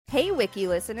Hey, Wiki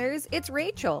listeners, it's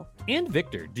Rachel. And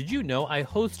Victor, did you know I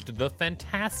host the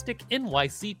fantastic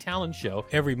NYC Talent Show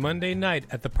every Monday night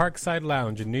at the Parkside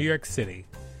Lounge in New York City?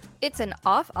 It's an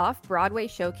off-Broadway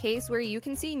showcase where you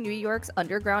can see New York's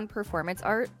underground performance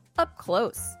art up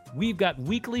close. We've got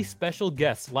weekly special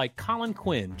guests like Colin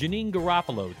Quinn, Janine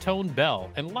Garofalo, Tone Bell,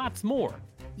 and lots more.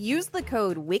 Use the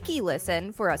code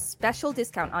WIKILISTEN for a special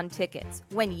discount on tickets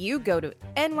when you go to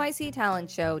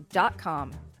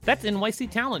nyctalentshow.com. That's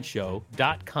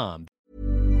nyctalentshow.com.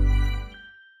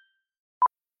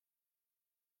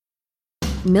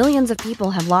 Millions of people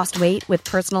have lost weight with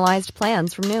personalized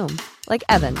plans from Noom. Like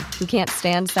Evan, who can't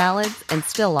stand salads and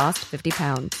still lost 50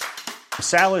 pounds.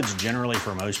 Salads generally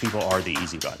for most people are the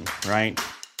easy button, right?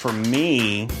 For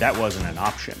me, that wasn't an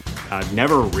option. I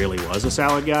never really was a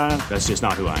salad guy. That's just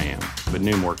not who I am. But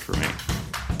Noom worked for me.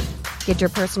 Get your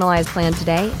personalized plan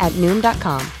today at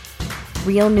Noom.com.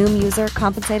 Real Noom user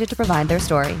compensated to provide their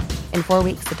story. In 4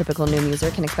 weeks, the typical Noom user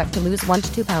can expect to lose 1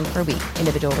 to 2 pounds per week.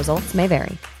 Individual results may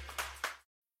vary.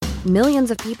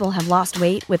 Millions of people have lost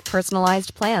weight with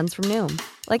personalized plans from Noom.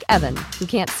 Like Evan, who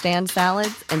can't stand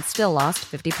salads and still lost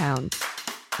 50 pounds.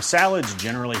 Salads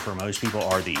generally for most people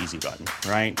are the easy button,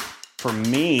 right? For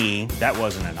me, that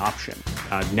wasn't an option.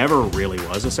 I never really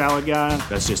was a salad guy.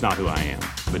 That's just not who I am.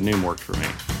 But Noom worked for me.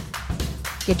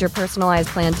 Get your personalized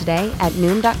plan today at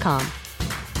Noom.com.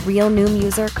 Real Noom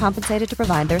user compensated to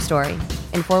provide their story.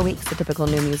 In 4 weeks, the typical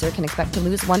Noom user can expect to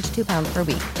lose 1 to 2 pounds per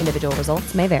week. Individual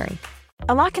results may vary.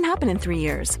 A lot can happen in 3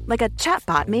 years, like a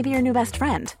chatbot may be your new best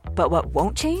friend. But what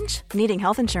won't change? Needing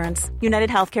health insurance. United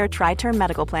Healthcare Tri-Term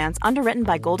Medical Plans, underwritten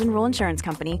by Golden Rule Insurance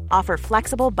Company, offer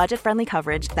flexible, budget-friendly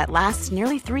coverage that lasts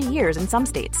nearly 3 years in some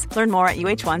states. Learn more at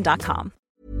uh1.com.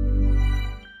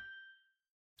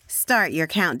 Start your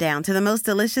countdown to the most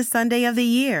delicious Sunday of the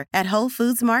year at Whole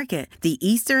Foods Market. The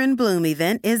Easter in Bloom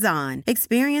event is on.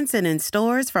 Experience it in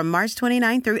stores from March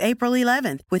 29th through April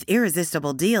 11th with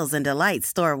irresistible deals and delights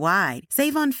store-wide.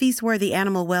 Save on feast-worthy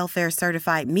animal welfare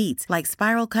certified meats like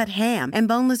spiral cut ham and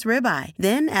boneless ribeye.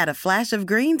 Then add a flash of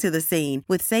green to the scene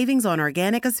with savings on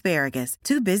organic asparagus.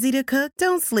 Too busy to cook?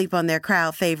 Don't sleep on their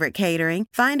crowd favorite catering.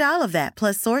 Find all of that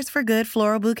plus Source for Good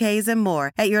floral bouquets and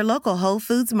more at your local Whole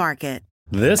Foods Market.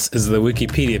 This is the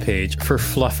Wikipedia page for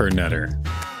Fluffernutter.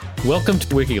 Welcome to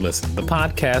WikiListen, the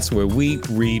podcast where we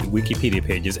read Wikipedia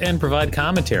pages and provide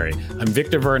commentary. I'm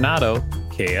Victor Vernato,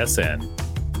 KSN.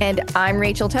 And I'm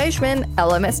Rachel Teichman,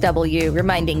 LMSW,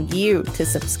 reminding you to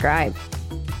subscribe.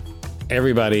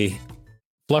 Everybody,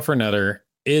 Fluffernutter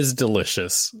is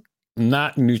delicious,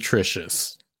 not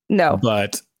nutritious. No.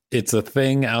 But it's a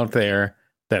thing out there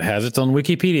that has its own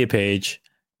Wikipedia page.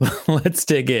 Let's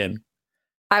dig in.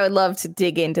 I would love to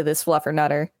dig into this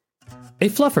Fluffernutter. A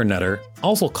Fluffernutter,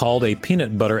 also called a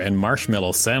peanut butter and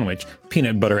marshmallow sandwich,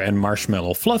 peanut butter and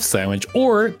marshmallow fluff sandwich,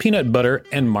 or peanut butter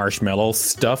and marshmallow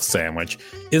stuffed sandwich,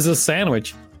 is a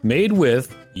sandwich made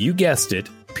with, you guessed it,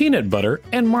 peanut butter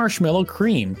and marshmallow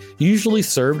cream, usually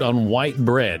served on white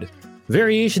bread.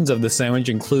 Variations of the sandwich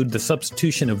include the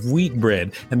substitution of wheat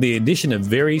bread and the addition of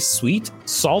very sweet,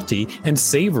 salty, and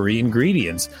savory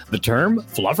ingredients. The term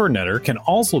Fluffernutter can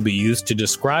also be used to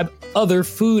describe other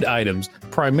food items,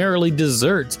 primarily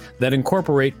desserts, that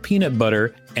incorporate peanut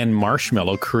butter and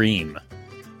marshmallow cream.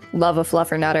 Love a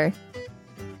Fluffernutter.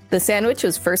 The sandwich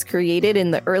was first created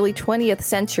in the early 20th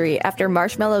century after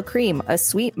marshmallow cream, a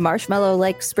sweet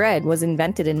marshmallow-like spread, was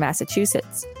invented in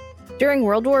Massachusetts. During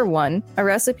World War I, a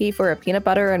recipe for a peanut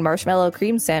butter and marshmallow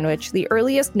cream sandwich, the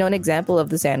earliest known example of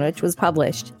the sandwich, was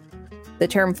published. The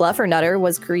term Fluffernutter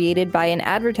was created by an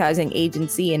advertising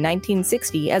agency in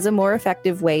 1960 as a more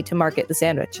effective way to market the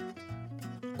sandwich.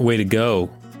 Way to go,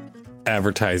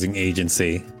 advertising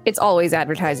agency. It's always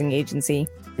advertising agency.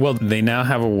 Well, they now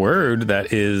have a word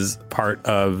that is part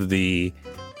of the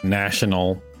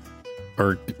national,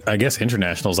 or I guess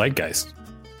international zeitgeist.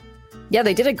 Yeah,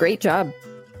 they did a great job.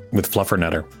 With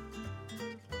Fluffernutter.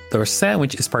 The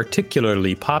sandwich is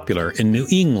particularly popular in New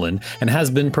England and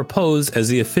has been proposed as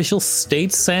the official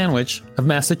state sandwich of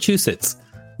Massachusetts,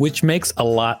 which makes a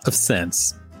lot of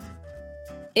sense.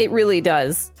 It really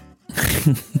does.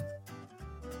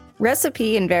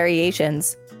 Recipe and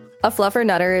variations. A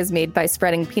Fluffernutter is made by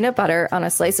spreading peanut butter on a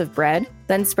slice of bread,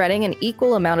 then spreading an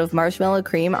equal amount of marshmallow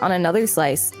cream on another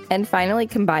slice, and finally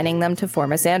combining them to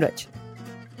form a sandwich.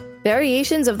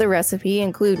 Variations of the recipe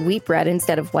include wheat bread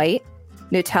instead of white,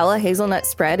 Nutella hazelnut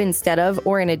spread instead of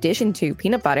or in addition to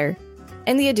peanut butter,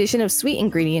 and the addition of sweet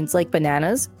ingredients like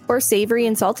bananas or savory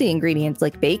and salty ingredients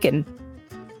like bacon.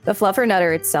 The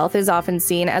Fluffernutter itself is often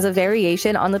seen as a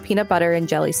variation on the peanut butter and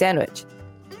jelly sandwich.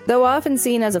 Though often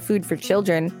seen as a food for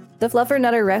children, the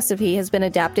Fluffernutter recipe has been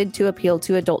adapted to appeal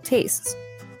to adult tastes.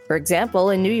 For example,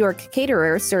 a New York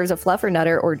caterer serves a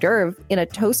Fluffernutter hors d'oeuvre in a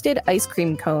toasted ice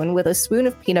cream cone with a spoon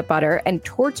of peanut butter and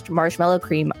torched marshmallow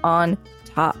cream on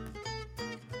top.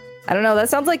 I don't know, that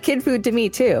sounds like kid food to me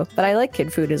too, but I like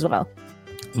kid food as well.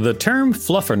 The term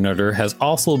Fluffernutter has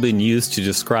also been used to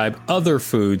describe other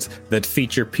foods that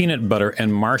feature peanut butter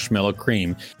and marshmallow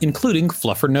cream, including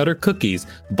Fluffernutter cookies,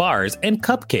 bars, and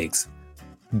cupcakes.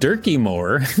 Durkee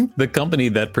Moore, the company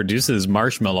that produces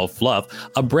Marshmallow Fluff,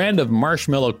 a brand of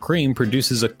marshmallow cream,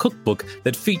 produces a cookbook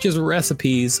that features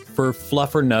recipes for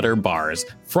Fluffernutter bars,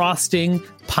 frosting,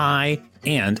 pie,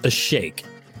 and a shake.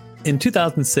 In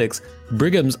 2006,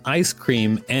 Brigham's Ice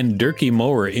Cream and Durkee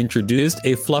Moore introduced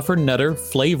a Fluffernutter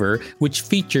flavor which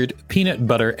featured peanut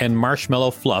butter and marshmallow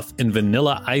fluff in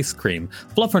vanilla ice cream.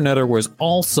 Fluffernutter was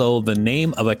also the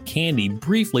name of a candy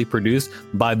briefly produced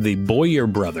by the Boyer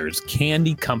Brothers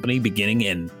Candy Company beginning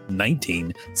in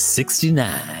 1969.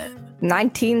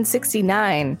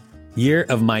 1969. Year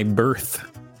of my birth.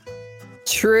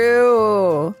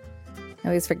 True. I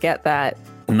always forget that.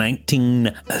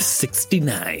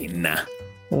 1969.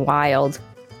 Wild.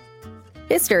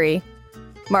 History.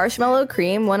 Marshmallow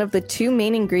cream, one of the two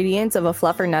main ingredients of a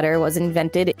Fluffernutter, was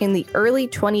invented in the early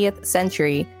 20th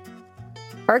century.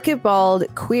 Archibald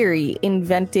Query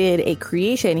invented a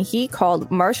creation he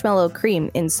called marshmallow cream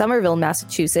in Somerville,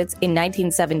 Massachusetts in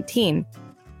 1917,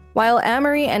 while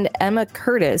Amory and Emma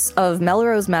Curtis of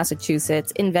Melrose,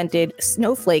 Massachusetts invented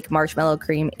snowflake marshmallow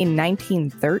cream in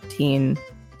 1913.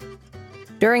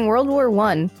 During World War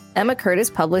I, Emma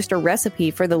Curtis published a recipe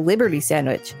for the Liberty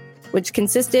Sandwich, which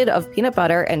consisted of peanut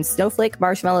butter and snowflake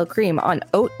marshmallow cream on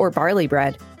oat or barley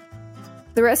bread.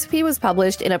 The recipe was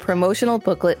published in a promotional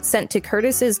booklet sent to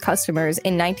Curtis's customers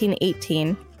in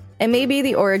 1918 and may be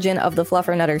the origin of the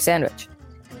Fluffernutter sandwich.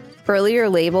 Earlier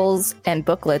labels and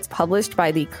booklets published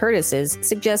by the Curtises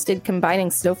suggested combining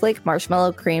snowflake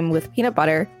marshmallow cream with peanut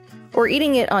butter or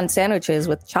eating it on sandwiches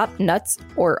with chopped nuts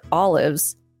or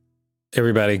olives.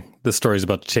 Everybody, this story's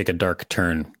about to take a dark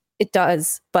turn. It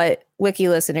does, but Wiki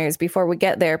listeners, before we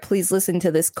get there, please listen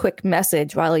to this quick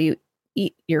message while you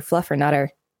eat your Fluffernutter.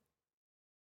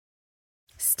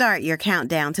 Start your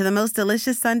countdown to the most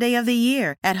delicious Sunday of the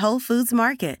year at Whole Foods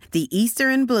Market. The Easter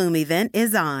in Bloom event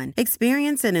is on.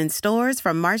 Experience it in stores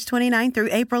from March 29th through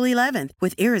April 11th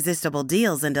with irresistible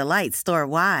deals and delights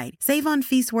store-wide. Save on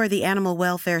feast-worthy animal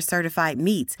welfare certified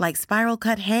meats like spiral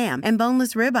cut ham and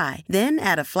boneless ribeye. Then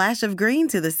add a flash of green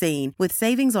to the scene with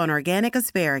savings on organic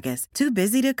asparagus. Too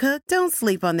busy to cook? Don't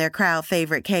sleep on their crowd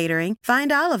favorite catering.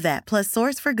 Find all of that plus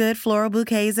source for good floral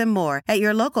bouquets and more at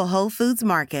your local Whole Foods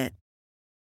Market.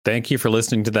 Thank you for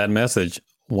listening to that message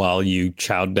while you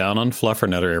chowed down on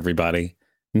Fluffernutter, everybody.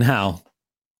 Now,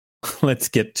 let's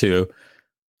get to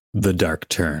the dark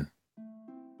turn.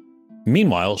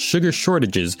 Meanwhile, sugar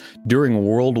shortages during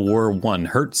World War I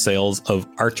hurt sales of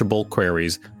Archibald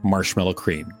Query's marshmallow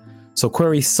cream. So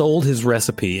Query sold his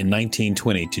recipe in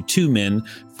 1920 to two men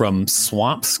from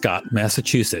Swampscott,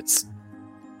 Massachusetts,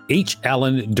 H.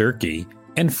 Allen Durkee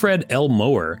and Fred L.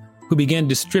 Moore, who began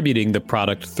distributing the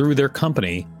product through their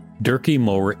company, Durkee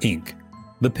Moore, Inc.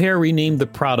 The pair renamed the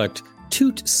product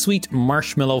Toot Sweet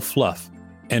Marshmallow Fluff,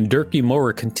 and Durkee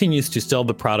Moore continues to sell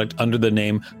the product under the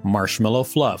name Marshmallow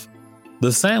Fluff.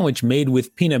 The sandwich made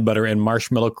with peanut butter and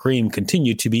marshmallow cream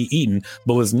continued to be eaten,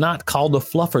 but was not called a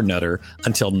Fluffernutter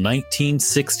until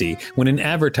 1960, when an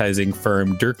advertising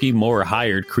firm Durkee Moore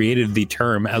hired created the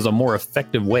term as a more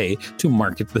effective way to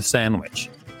market the sandwich.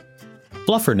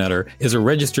 Fluffernutter is a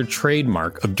registered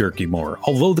trademark of Durkee Moore,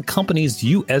 although the company's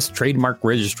U.S. trademark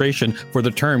registration for the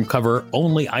term cover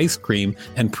only ice cream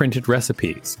and printed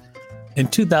recipes. In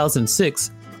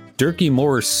 2006, Durkee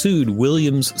Moore sued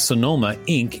Williams-Sonoma,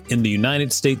 Inc. in the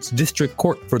United States District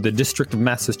Court for the District of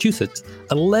Massachusetts,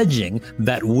 alleging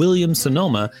that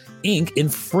Williams-Sonoma, Inc.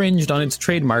 infringed on its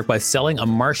trademark by selling a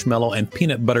marshmallow and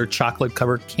peanut butter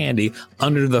chocolate-covered candy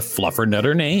under the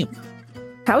Fluffernutter name.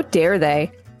 How dare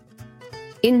they?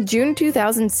 In June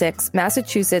 2006,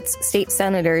 Massachusetts State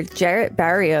Senator Jarrett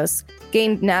Barrios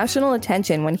gained national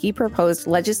attention when he proposed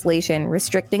legislation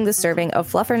restricting the serving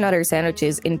of Fluffernutter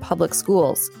sandwiches in public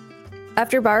schools.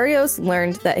 After Barrios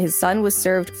learned that his son was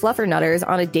served Fluffernutters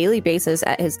on a daily basis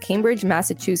at his Cambridge,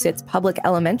 Massachusetts public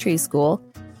elementary school,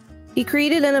 he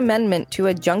created an amendment to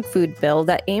a junk food bill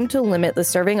that aimed to limit the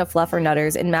serving of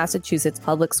Fluffernutters in Massachusetts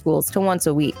public schools to once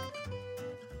a week.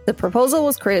 The proposal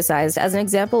was criticized as an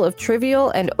example of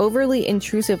trivial and overly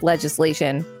intrusive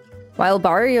legislation, while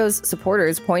Barrios'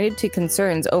 supporters pointed to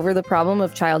concerns over the problem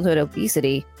of childhood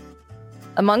obesity.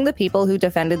 Among the people who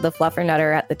defended the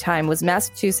Fluffernutter at the time was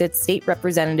Massachusetts State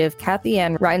Representative Kathy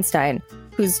Ann Reinstein,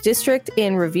 whose district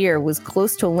in Revere was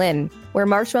close to Lynn, where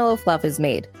marshmallow fluff is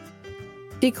made.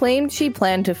 She claimed she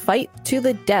planned to fight to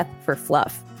the death for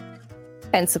fluff,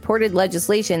 and supported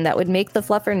legislation that would make the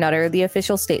Fluffernutter the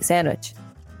official state sandwich.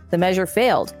 The measure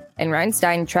failed, and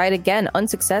Reinstein tried again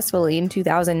unsuccessfully in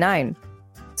 2009.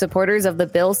 Supporters of the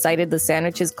bill cited the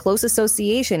sandwich's close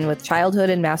association with childhood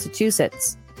in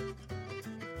Massachusetts.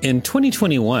 In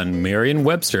 2021,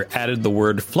 Merriam-Webster added the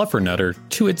word Fluffernutter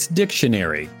to its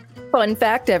dictionary. Fun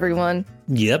fact, everyone.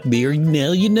 Yep, Mary,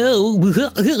 now you know.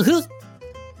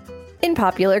 In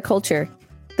popular culture,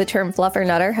 the term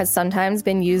Fluffernutter has sometimes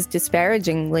been used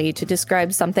disparagingly to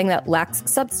describe something that lacks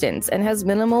substance and has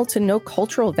minimal to no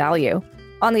cultural value.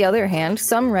 On the other hand,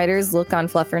 some writers look on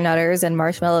Fluffernutters and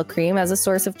marshmallow cream as a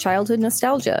source of childhood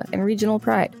nostalgia and regional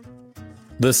pride.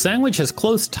 The sandwich has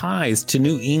close ties to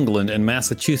New England and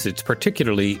Massachusetts,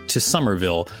 particularly to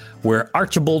Somerville, where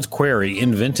Archibald Query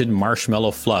invented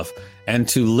marshmallow fluff, and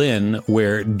to Lynn,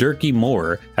 where Durkee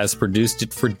Moore has produced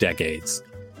it for decades.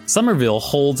 Somerville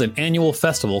holds an annual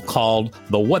festival called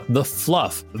the What the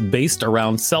Fluff, based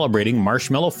around celebrating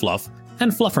marshmallow fluff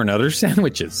and Fluffernutter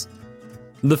sandwiches.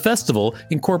 The festival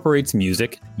incorporates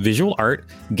music, visual art,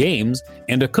 games,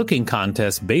 and a cooking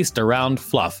contest based around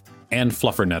fluff and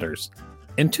Fluffernutters.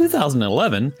 In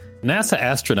 2011, NASA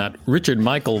astronaut Richard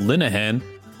Michael Linehan,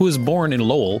 who was born in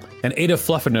Lowell and ate a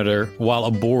Fluffernutter while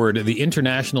aboard the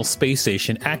International Space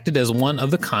Station, acted as one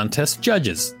of the contest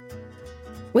judges.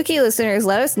 Wiki listeners,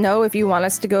 let us know if you want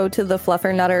us to go to the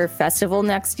Fluffernutter Festival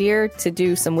next year to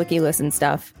do some Wiki Listen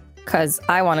stuff, because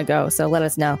I want to go, so let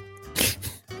us know.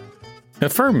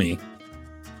 Affirm me.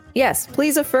 Yes,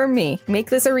 please affirm me. Make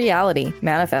this a reality.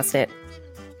 Manifest it.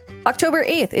 October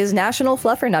 8th is National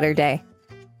Fluffernutter Day.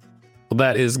 Well,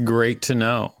 that is great to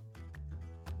know.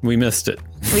 We missed it.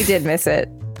 We did miss it.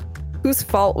 Whose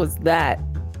fault was that?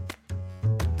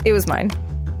 It was mine.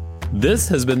 This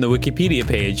has been the Wikipedia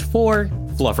page for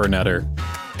Fluffernutter.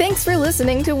 Thanks for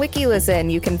listening to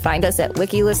WikiListen. You can find us at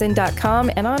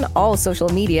wikilisten.com and on all social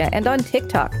media and on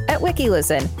TikTok at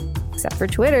WikiListen, except for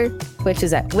Twitter, which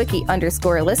is at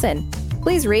wiki_listen.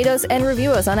 Please rate us and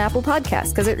review us on Apple Podcasts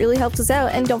because it really helps us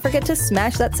out. And don't forget to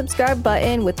smash that subscribe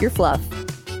button with your fluff.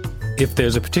 If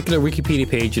there's a particular Wikipedia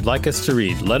page you'd like us to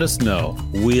read, let us know.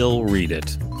 We'll read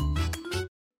it.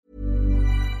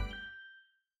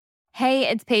 Hey,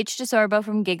 it's Paige DeSorbo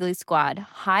from Giggly Squad.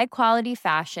 High quality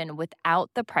fashion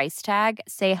without the price tag.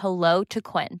 Say hello to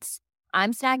Quince.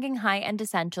 I'm snagging high-end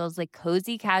essentials like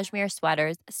cozy cashmere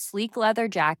sweaters, sleek leather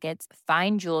jackets,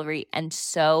 fine jewelry, and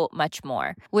so much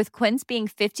more. With Quince being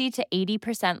 50 to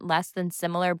 80% less than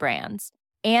similar brands.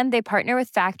 And they partner with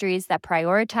factories that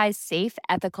prioritize safe,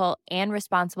 ethical, and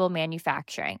responsible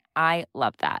manufacturing. I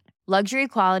love that. Luxury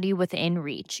quality within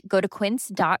reach. Go to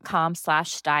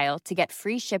quince.com/style to get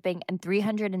free shipping and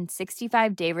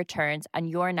 365-day returns on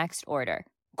your next order.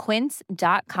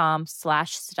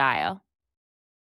 Quince.com/style.